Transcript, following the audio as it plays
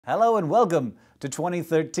Hello and welcome to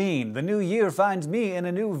 2013. The new year finds me in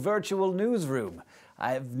a new virtual newsroom.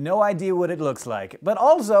 I have no idea what it looks like, but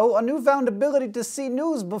also a newfound ability to see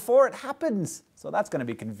news before it happens. So that's going to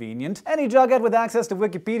be convenient. Any jughead with access to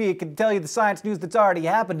Wikipedia can tell you the science news that's already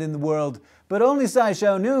happened in the world, but only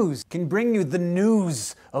SciShow News can bring you the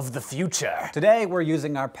news of the future. Today we're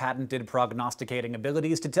using our patented prognosticating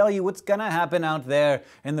abilities to tell you what's gonna happen out there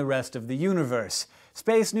in the rest of the universe.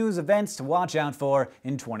 Space news events to watch out for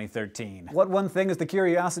in 2013. What one thing is the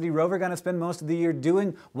Curiosity rover going to spend most of the year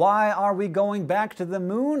doing? Why are we going back to the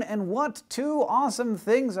moon? And what two awesome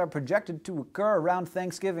things are projected to occur around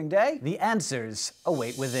Thanksgiving Day? The answers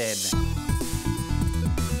await within.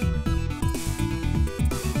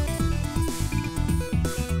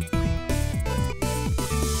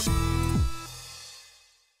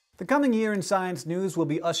 The coming year in science news will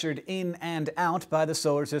be ushered in and out by the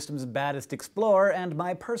solar system's baddest explorer and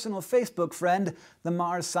my personal Facebook friend, the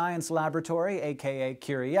Mars Science Laboratory, aka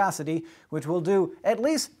Curiosity, which will do at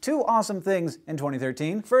least two awesome things in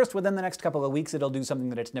 2013. First, within the next couple of weeks, it'll do something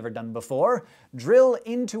that it's never done before: drill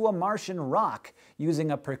into a Martian rock.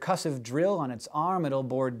 Using a percussive drill on its arm, it'll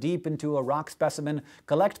bore deep into a rock specimen,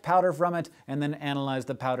 collect powder from it, and then analyze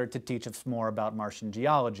the powder to teach us more about Martian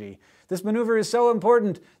geology. This maneuver is so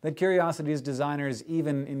important that Curiosity's designers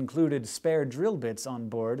even included spare drill bits on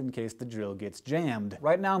board in case the drill gets jammed.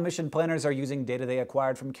 Right now, mission planners are using data they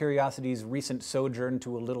acquired from Curiosity's recent sojourn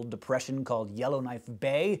to a little depression called Yellowknife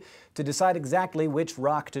Bay to decide exactly which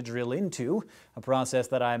rock to drill into, a process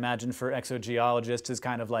that I imagine for exogeologists is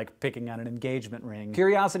kind of like picking out an engagement ring.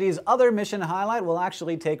 Curiosity's other mission highlight will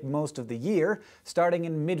actually take most of the year. Starting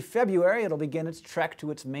in mid-February, it'll begin its trek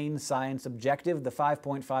to its main science objective, the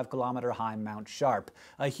 5.5-kilometer high Mount Sharp,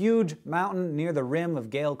 a huge mountain near the rim of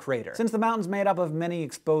Gale Crater. Since the mountain's made up of many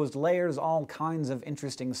exposed layers, all kinds of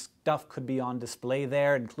interesting stuff could be on display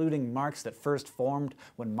there, including marks that first formed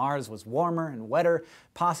when Mars was warmer and wetter,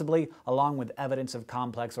 possibly along with evidence of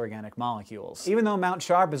complex organic molecules. Even though Mount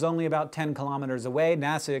Sharp is only about 10 kilometers away,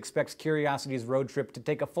 NASA expects Curiosity's road trip to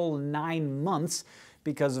take a full 9 months,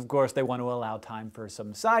 because of course they want to allow time for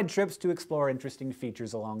some side trips to explore interesting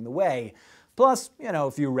features along the way. Plus,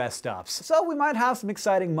 a few rest stops. So we might have some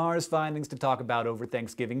exciting Mars findings to talk about over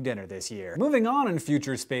Thanksgiving dinner this year. Moving on in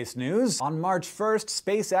future space news, on March 1st,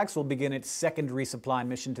 SpaceX will begin its second resupply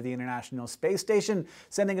mission to the International Space Station,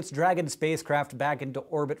 sending its Dragon spacecraft back into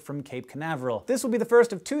orbit from Cape Canaveral. This will be the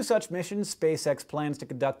first of two such missions SpaceX plans to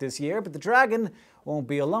conduct this year, but the Dragon won't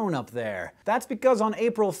be alone up there. That's because on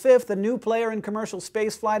April 5th, a new player in commercial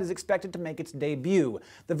spaceflight is expected to make its debut.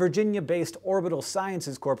 The Virginia-based Orbital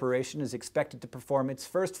Sciences Corporation is expected to perform its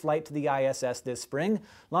first flight to the ISS this spring,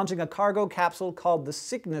 launching a cargo capsule called the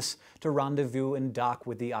CYGNUS to rendezvous and dock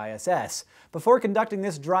with the ISS. Before conducting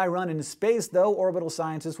this dry run in space, though, Orbital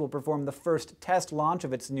Sciences will perform the first test launch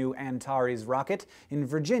of its new Antares rocket in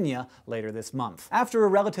Virginia later this month. After a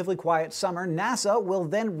relatively quiet summer, NASA will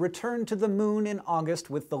then return to the moon in August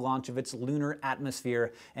with the launch of its Lunar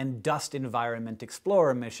Atmosphere and Dust Environment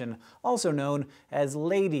Explorer mission, also known as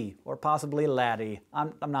LADY, or possibly LADY.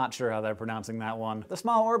 I'm not sure how they're pronouncing that one. The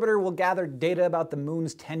small orbiter will gather data about the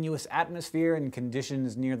moon's tenuous atmosphere and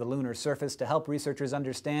conditions near the lunar surface to help researchers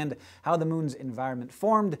understand how the moon's environment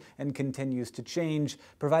formed and continues to change,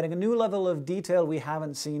 providing a new level of detail we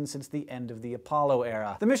haven't seen since the end of the Apollo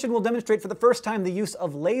era. The mission will demonstrate for the first time the use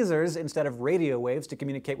of lasers instead of radio waves to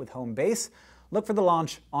communicate with home base. Look for the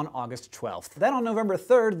launch on August 12th. Then on November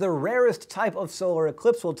 3rd, the rarest type of solar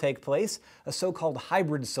eclipse will take place, a so-called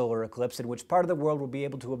hybrid solar eclipse in which part of the world will be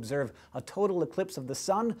able to observe a total eclipse of the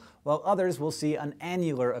sun, while others will see an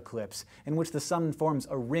annular eclipse, in which the sun forms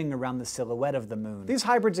a ring around the silhouette of the moon. These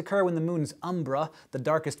hybrids occur when the moon's umbra, the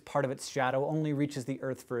darkest part of its shadow, only reaches the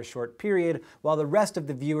Earth for a short period, while the rest of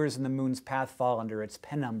the viewers in the moon's path fall under its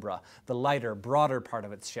penumbra, the lighter, broader part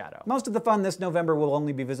of its shadow. Most of the fun this November will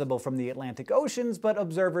only be visible from the Atlantic Oceans, but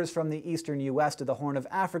observers from the eastern US to the Horn of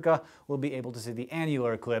Africa will be able to see the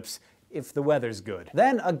annular eclipse if the weather's good.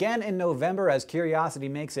 Then, again in November, as Curiosity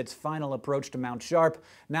makes its final approach to Mount Sharp,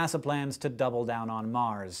 NASA plans to double down on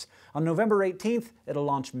Mars. On November 18th, it'll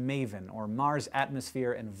launch MAVEN, or Mars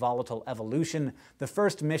Atmosphere and Volatile Evolution, the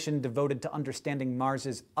first mission devoted to understanding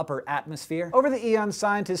Mars's upper atmosphere. Over the eons,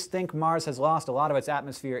 scientists think Mars has lost a lot of its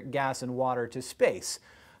atmospheric gas and water to space.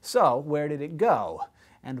 So, where did it go?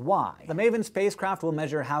 And why? The MAVEN spacecraft will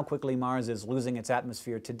measure how quickly Mars is losing its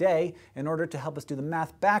atmosphere today in order to help us do the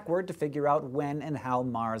math backward to figure out when and how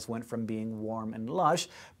Mars went from being warm and lush,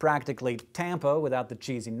 practically Tampa without the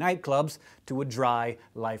cheesy nightclubs, to a dry,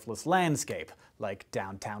 lifeless landscape, like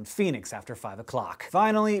downtown Phoenix after 5 o'clock.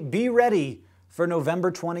 Finally, be ready for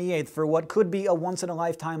November 28th for what could be a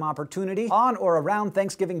once-in-a-lifetime opportunity. On or around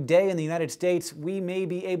Thanksgiving Day in the United States, we may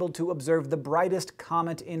be able to observe the brightest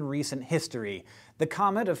comet in recent history. The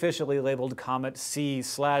comet, officially labeled Comet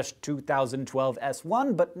C/2012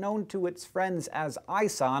 S1, but known to its friends as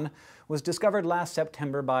ISON, was discovered last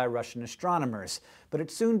September by Russian astronomers. But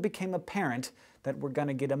it soon became apparent that we're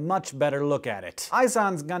gonna get a much better look at it.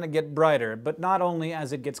 ISON's gonna get brighter, but not only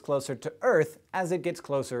as it gets closer to Earth, as it gets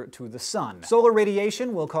closer to the sun. Solar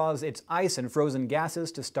radiation will cause its ice and frozen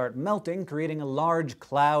gases to start melting, creating a large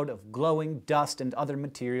cloud of glowing dust and other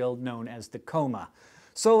material known as the coma.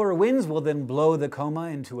 Solar winds will then blow the coma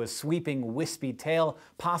into a sweeping, wispy tail,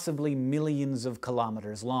 possibly millions of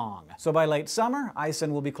kilometers long. So by late summer,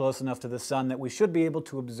 ISON will be close enough to the sun that we should be able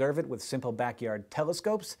to observe it with simple backyard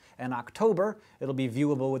telescopes. In October, it'll be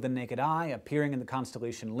viewable with the naked eye, appearing in the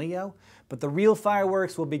constellation Leo. But the real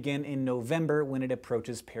fireworks will begin in November when it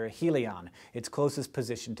approaches perihelion, its closest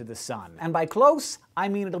position to the sun. And by close, I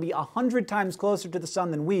mean it'll be 100 times closer to the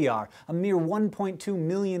sun than we are, a mere 1.2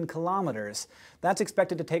 million kilometers. That's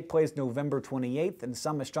expected to take place November 28th, and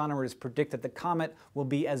some astronomers predict that the comet will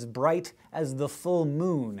be as bright as the full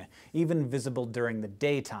moon, even visible during the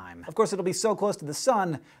daytime. Of course, it'll be so close to the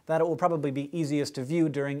sun that it will probably be easiest to view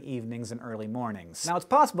during evenings and early mornings. Now, it's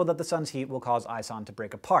possible that the sun's heat will cause ISON to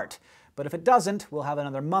break apart. But if it doesn't, we'll have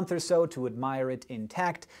another month or so to admire it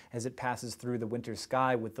intact as it passes through the winter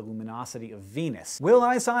sky with the luminosity of Venus. Will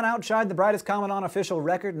ISON outshine the brightest comet on official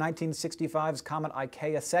record, 1965's comet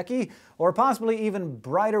Ikeya-Seki, or possibly even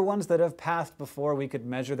brighter ones that have passed before we could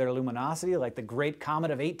measure their luminosity, like the Great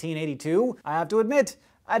Comet of 1882? I have to admit,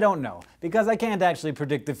 I don't know, because I can't actually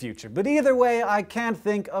predict the future. But either way, I can't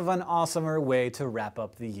think of an awesomer way to wrap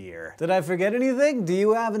up the year. Did I forget anything? Do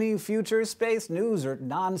you have any future space news or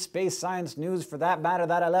non-space science news for that matter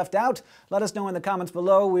that I left out? Let us know in the comments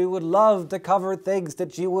below. We would love to cover things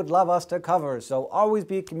that you would love us to cover. So always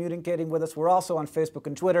be communicating with us. We're also on Facebook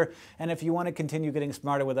and Twitter. And if you want to continue getting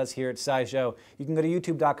smarter with us here at SciShow, you can go to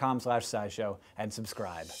youtube.com/SciShow and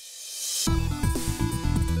subscribe.